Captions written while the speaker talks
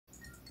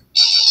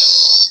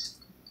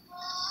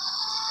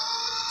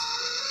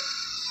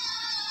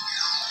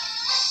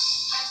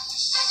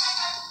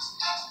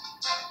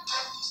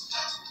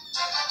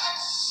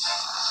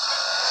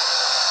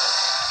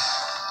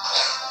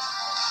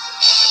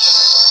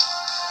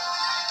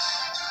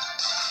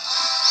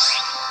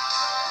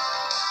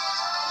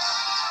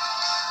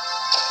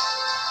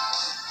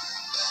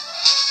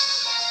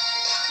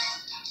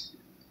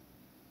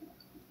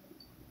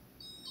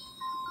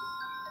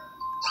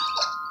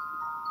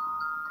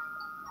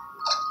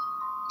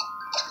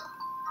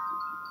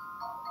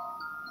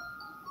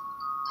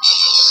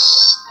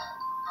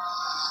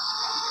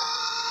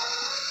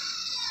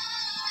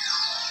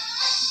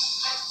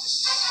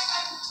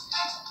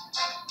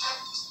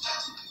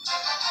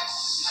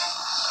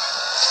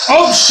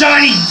Oh,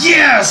 shiny,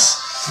 yes!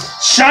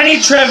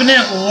 Shiny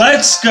Trevenant,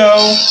 let's go.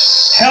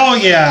 Hell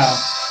yeah.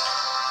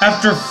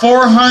 After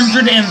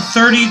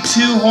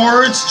 432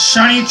 hordes,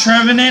 Shiny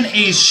Trevenant,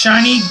 a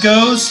shiny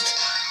ghost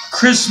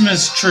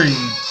Christmas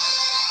tree.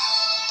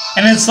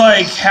 And it's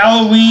like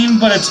Halloween,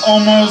 but it's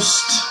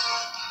almost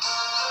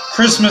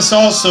Christmas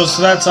also,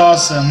 so that's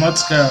awesome.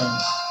 Let's go.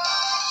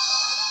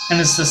 And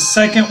it's the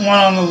second one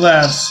on the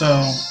left,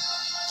 so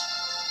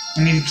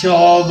we need to kill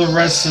all the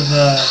rest of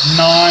the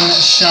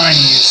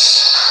non-shinies.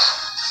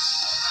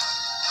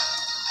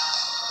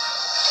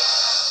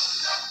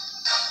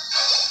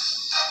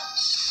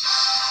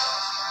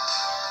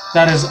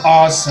 That is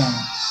awesome.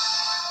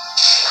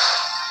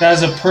 That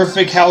is a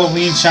perfect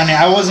Halloween shiny.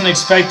 I wasn't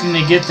expecting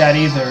to get that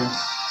either.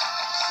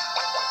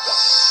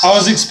 I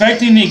was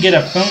expecting to get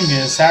a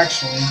fungus,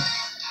 actually.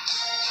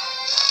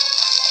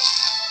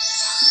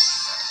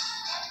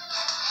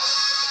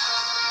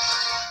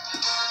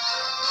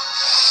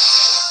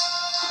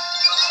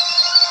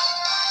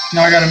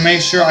 Now I gotta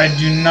make sure I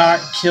do not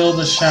kill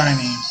the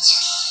shiny.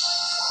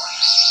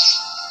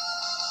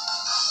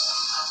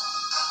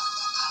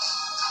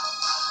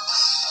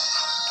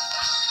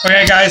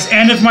 Okay guys,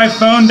 and if my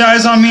phone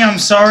dies on me, I'm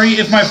sorry.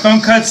 If my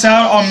phone cuts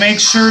out, I'll make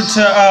sure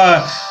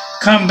to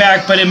come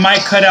back, but it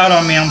might cut out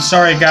on me. I'm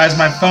sorry guys,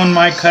 my phone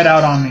might cut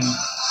out on me.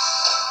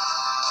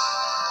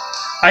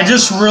 I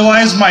just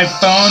realized my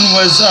phone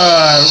was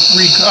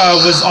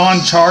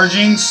on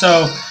charging,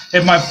 so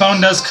if my phone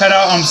does cut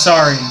out, I'm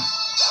sorry.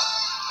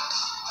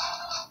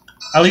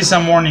 At least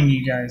I'm warning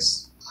you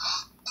guys.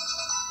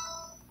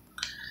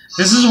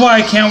 This is why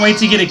I can't wait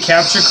to get a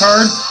capture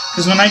card.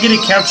 Because when I get a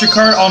capture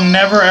card, I'll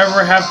never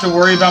ever have to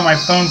worry about my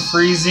phone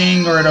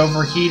freezing or it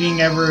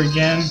overheating ever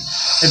again.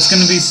 It's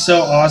going to be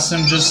so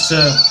awesome just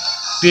to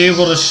be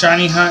able to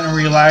shiny hunt and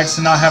relax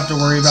and not have to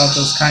worry about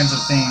those kinds of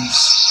things.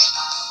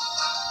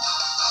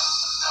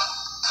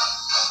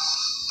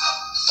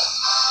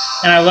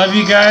 And I love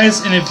you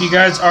guys, and if you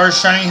guys are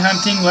shiny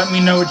hunting, let me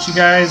know what you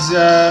guys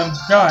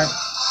got.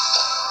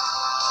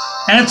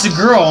 And it's a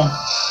girl.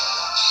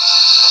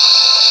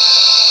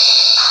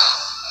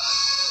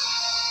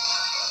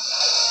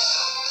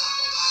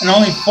 And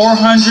only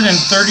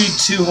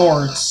 432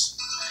 hordes.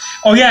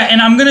 Oh yeah,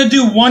 and I'm gonna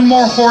do one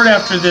more horde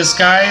after this,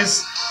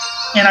 guys.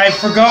 And I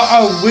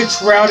forgot which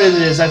route it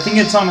is. I think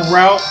it's on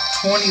Route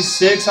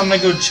 26. I'm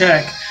gonna go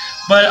check.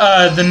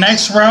 But the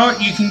next route,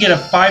 you can get a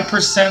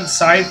 5%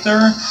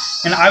 Scyther,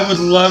 and I would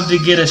love to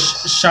get a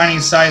shiny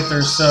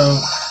Scyther.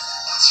 So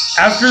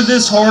after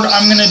this horde,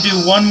 I'm gonna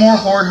do one more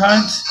horde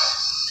hunt,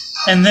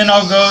 and then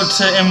I'll go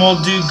to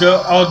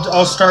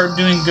I'll start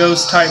doing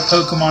ghost type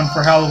Pokemon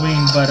for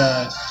Halloween. But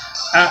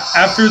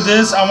after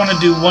this, I want to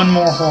do one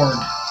more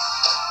horde.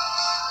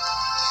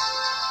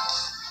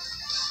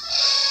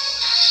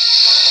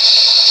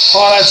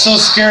 Oh, that's so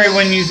scary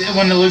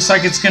when it looks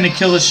like it's gonna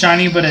kill the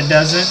shiny, but it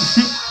doesn't.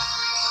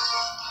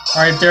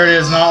 All right, there it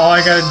is. Now all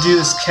I gotta do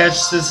is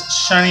catch this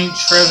shiny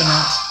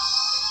Trevenant.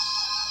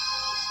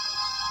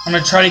 I'm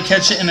gonna try to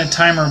catch it in a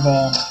timer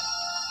ball.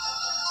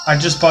 I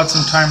just bought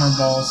some timer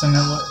balls, and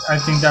I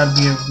think that'd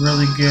be a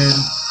really good.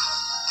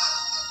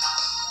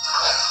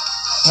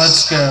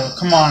 Let's go.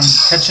 Come on.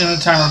 Catch it in a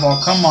timer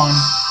ball. Come on.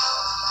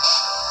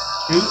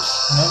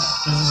 Oops. Nope.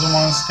 This doesn't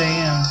want to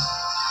stay in.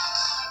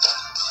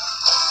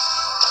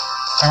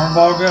 Timer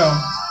ball, go.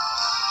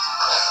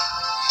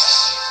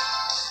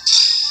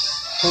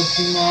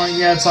 Pokemon.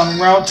 Yeah, it's on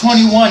Route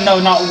 21. No,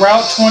 not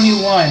Route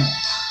 21.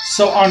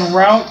 So on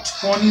Route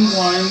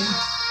 21,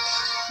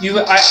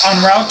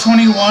 on Route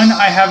 21,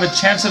 I have a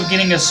chance of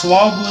getting a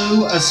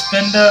Swablu, a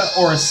Spinda,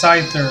 or a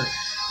Scyther.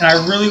 And I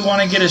really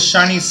want to get a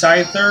shiny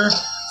Scyther.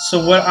 So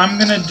what I'm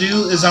going to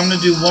do is I'm going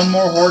to do one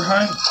more horde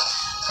hunt,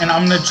 and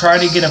I'm going to try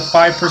to get a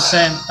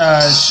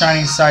 5%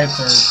 shiny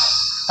Scyther.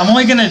 I'm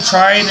only going to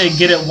try to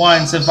get it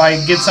once. If I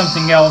get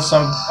something else,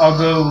 I'll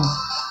go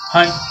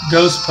hunt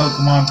ghost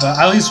Pokemon, but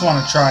I at least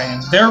want to try.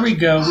 And there we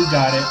go, we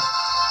got it.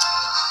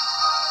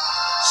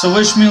 So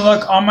wish me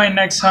luck on my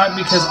next hunt,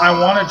 because I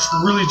want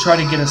to really try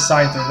to get a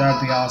Scyther. That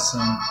would be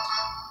awesome.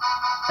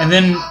 And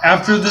then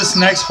after this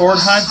next horde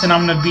hunt, then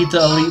I'm going to beat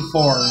the Elite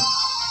Four.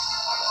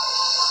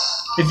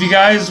 If you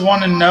guys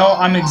want to know,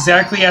 I'm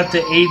exactly at the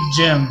 8th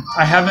gym.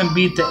 I haven't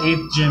beat the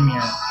 8th gym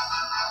yet.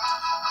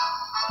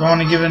 Do I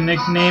want to give it a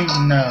nickname?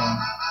 No.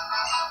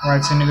 Alright,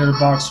 it's going to go to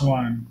box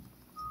 1.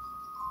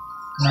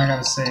 Now I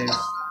gotta save.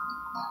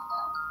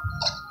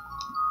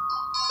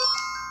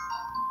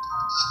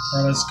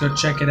 Alright, let's go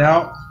check it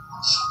out.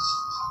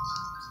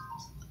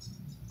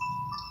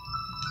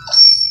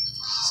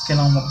 Let's get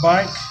on the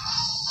bike.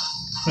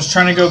 I was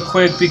trying to go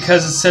quick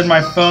because it said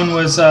my phone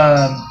was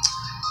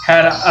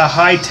had a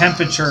high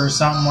temperature or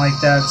something like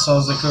that, so I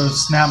was like, oh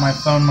snap, my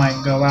phone might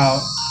go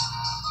out.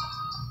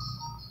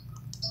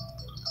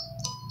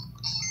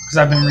 Because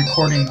I've been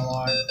recording a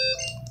lot.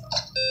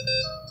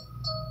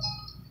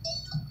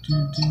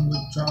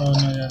 Withdraw, oh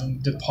no,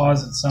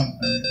 deposit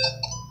something.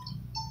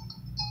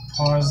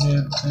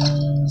 Deposit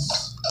this,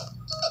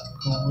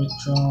 go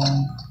withdraw.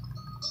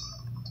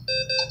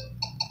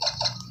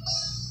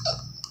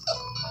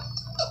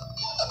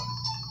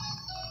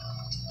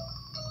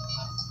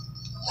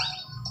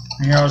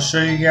 And here, I'll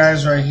show you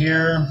guys right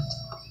here.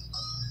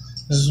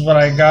 This is what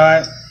I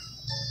got.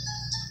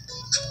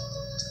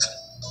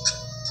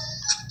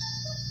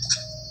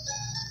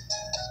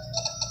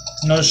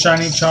 No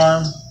shiny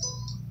charm.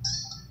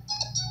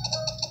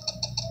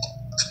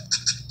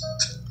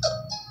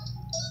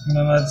 And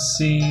then let's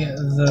see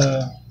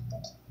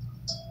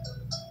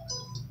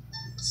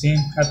see,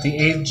 at the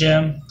 8th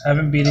gem,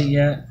 haven't beat it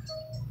yet.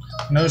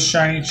 No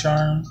shiny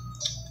charm,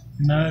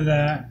 none of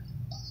that.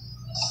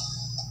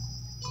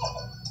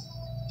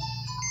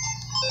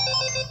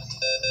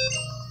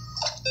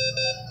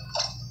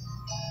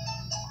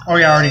 Oh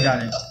yeah, I already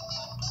got it.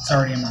 It's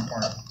already in my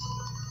part.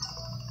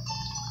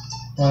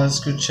 Well, let's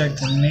go check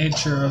the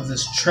nature of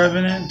this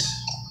Trevenant.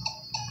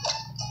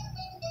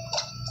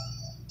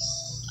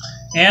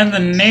 And the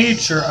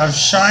nature of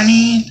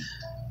shiny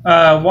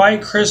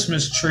white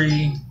Christmas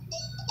tree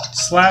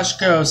 /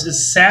 ghost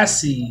is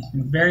sassy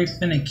and very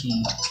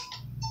finicky.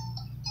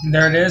 And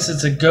there it is.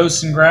 It's a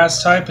ghost and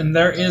grass type, and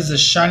there is a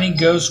shiny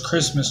ghost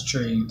Christmas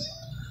tree.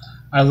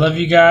 I love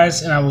you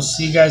guys, and I will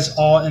see you guys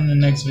all in the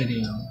next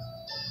video.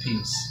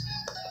 Peace.